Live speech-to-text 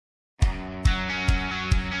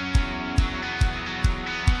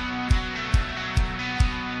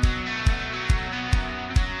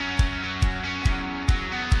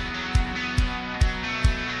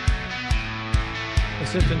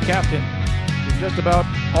assistant captain. He's just about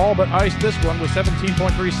all but iced this one with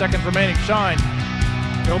 17.3 seconds remaining. Shine,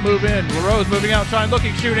 he'll move in. LaRose moving out. Shine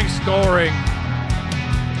looking, shooting, scoring.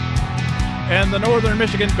 And the Northern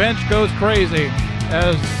Michigan bench goes crazy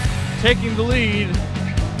as taking the lead.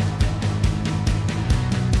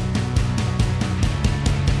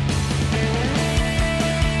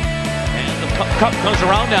 And the cup comes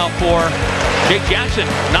around now for Jake Jackson.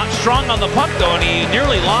 Not strong on the puck though, and he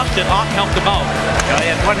nearly lost it. Ock helped him out.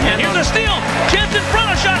 One hand. Here's a steal. Chance in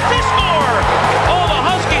front of shot. They score. Oh, the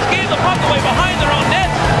Huskies gave the puck away behind their own net,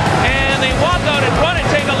 and they walk out in front and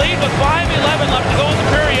take a lead with 5:11 left to go in the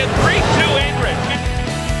period. 3-2 Anchorage.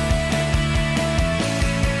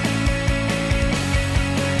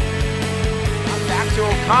 Back to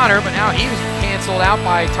O'Connor, but now he's canceled out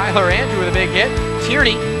by Tyler Andrew with a big hit.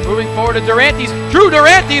 Tierney moving forward to Durantes. Drew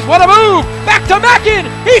Durantes, what a move! Back to Mackin!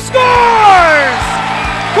 He scores!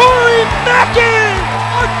 Corey Mackin!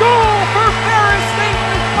 A goal for Ferris State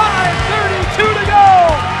with 5:32 to go!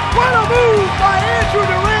 What a move by Andrew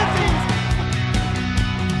Durantes!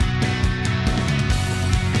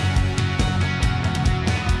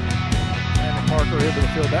 And Parker able to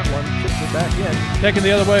field that one, chips it back in. Taking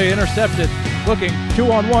the other way, intercepted. Looking,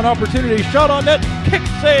 2-on-1 opportunity, shot on net, kick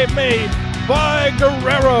save made by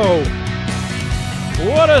Guerrero.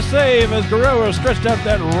 What a save as Guerrero stretched out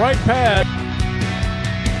that right pad.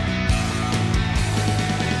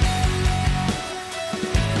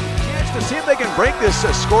 Chance to see if they can break this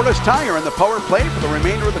scoreless tie here in the power play for the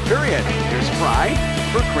remainder of the period. Here's Fry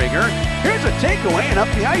for Krieger. Here's a takeaway and up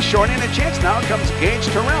the ice, shortening a chance. Now comes Gage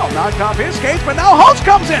Terrell. Knocked off his skates, but now Holtz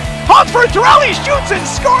comes in. Holtz for Terrell. He shoots and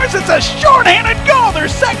scores. It's a shorthanded goal. Their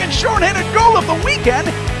second shorthanded goal of the weekend.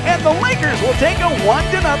 And the Lakers will take a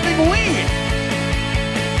 1-0 lead.